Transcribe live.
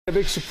A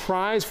big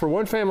surprise for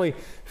one family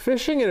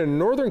fishing in a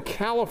Northern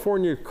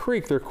California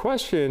creek. Their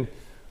question,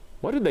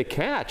 what did they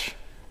catch?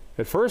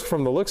 At first,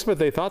 from the looks of it,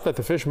 they thought that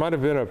the fish might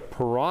have been a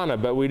piranha,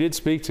 but we did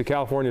speak to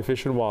California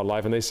Fish and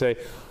Wildlife, and they say,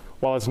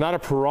 while it's not a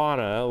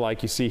piranha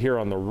like you see here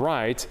on the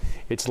right,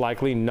 it's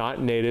likely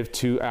not native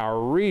to our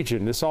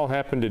region. This all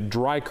happened at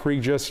Dry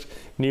Creek, just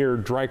near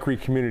Dry Creek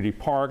Community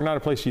Park. Not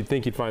a place you'd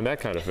think you'd find that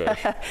kind of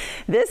fish.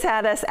 This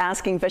had us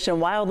asking Fish and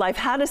Wildlife,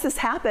 how does this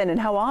happen and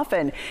how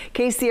often?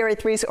 KCRA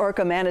 3's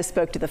Orko Manna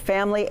spoke to the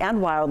family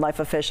and wildlife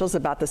officials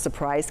about the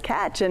surprise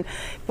catch. And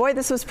boy,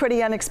 this was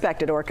pretty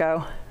unexpected,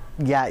 Orko.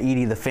 Yeah,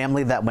 Edie, the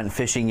family that went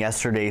fishing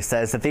yesterday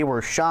says that they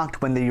were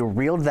shocked when they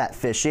reeled that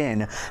fish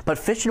in, but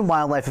Fish and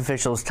Wildlife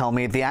officials tell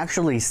me they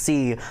actually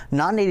see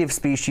non-native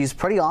species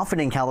pretty often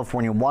in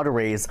California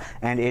waterways,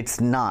 and it's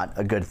not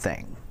a good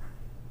thing.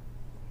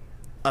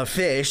 A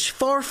fish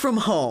far from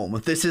home.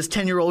 This is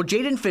 10-year-old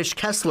Jayden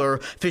Fish-Kessler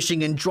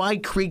fishing in Dry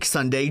Creek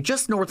Sunday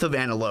just north of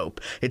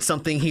Antelope. It's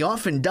something he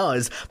often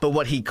does, but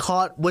what he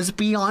caught was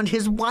beyond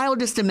his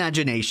wildest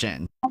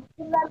imagination.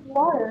 In that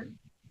water,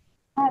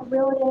 I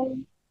reeled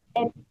in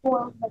and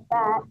formed like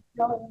that.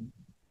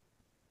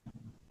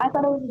 I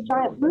thought it was a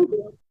giant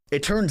bluegill.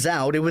 It turns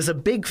out it was a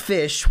big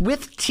fish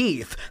with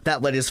teeth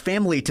that led his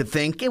family to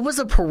think it was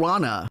a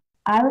piranha.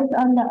 I was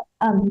on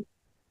the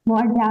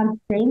more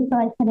downstream, so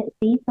I couldn't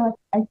see, so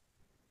I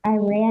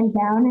ran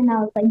down and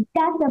I was like,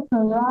 that's a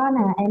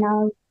piranha, and I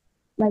was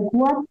like,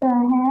 what the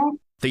heck?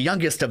 The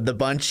youngest of the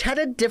bunch had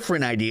a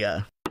different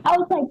idea. I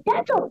was like,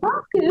 that's a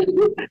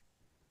pacu.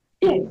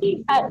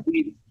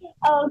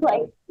 I was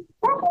like,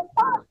 that's a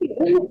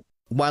pacu.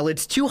 While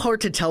it's too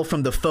hard to tell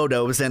from the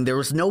photos and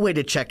there's no way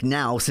to check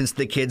now since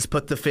the kids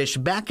put the fish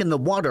back in the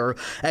water,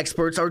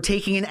 experts are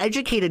taking an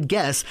educated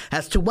guess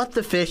as to what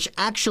the fish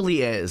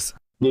actually is.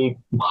 The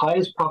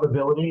highest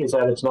probability is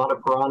that it's not a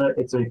piranha.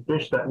 It's a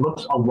fish that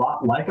looks a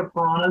lot like a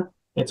piranha.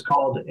 It's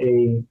called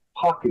a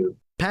pacu.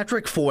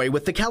 Patrick Foy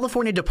with the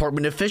California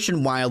Department of Fish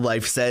and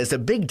Wildlife says a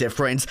big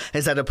difference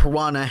is that a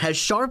piranha has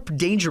sharp,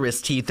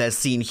 dangerous teeth as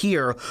seen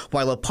here,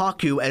 while a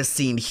pacu as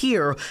seen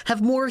here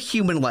have more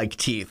human-like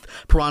teeth.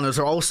 Piranhas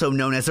are also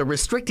known as a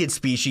restricted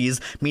species,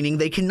 meaning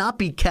they cannot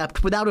be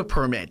kept without a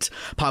permit.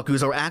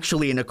 Pacus are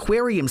actually an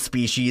aquarium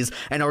species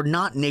and are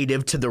not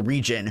native to the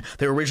region.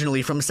 They're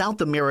originally from South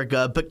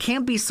America but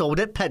can be sold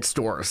at pet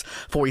stores.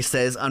 Foy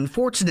says,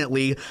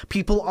 unfortunately,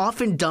 people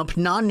often dump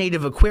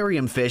non-native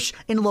aquarium fish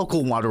in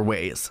local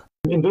waterways.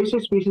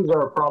 Invasive species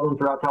are a problem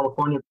throughout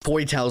California.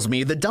 Foy tells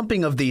me the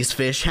dumping of these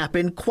fish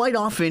happen quite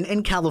often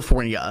in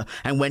California,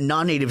 and when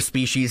non-native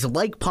species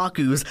like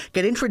pacus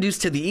get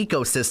introduced to the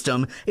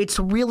ecosystem, it's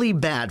really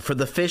bad for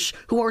the fish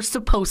who are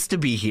supposed to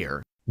be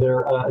here. They're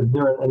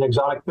an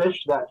exotic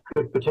fish that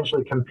could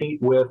potentially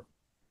compete with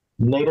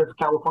native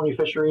California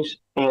fisheries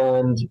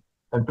and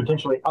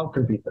potentially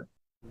outcompete them.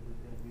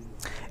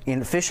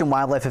 And Fish and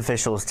Wildlife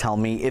officials tell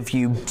me if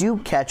you do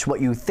catch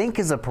what you think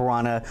is a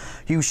piranha,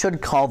 you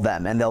should call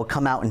them and they'll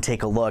come out and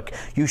take a look.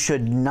 You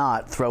should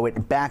not throw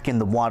it back in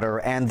the water,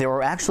 and there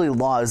are actually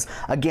laws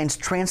against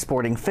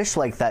transporting fish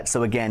like that,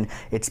 so again,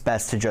 it's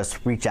best to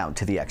just reach out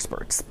to the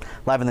experts.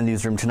 Live in the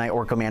newsroom tonight,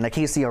 Orko Manna,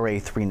 KCRA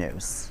 3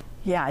 News.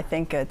 Yeah, I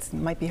think it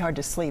might be hard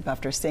to sleep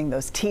after seeing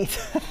those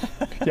teeth.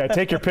 Yeah,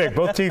 take your pick.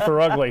 Both teeth are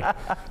ugly. All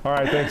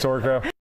right, thanks, Orko.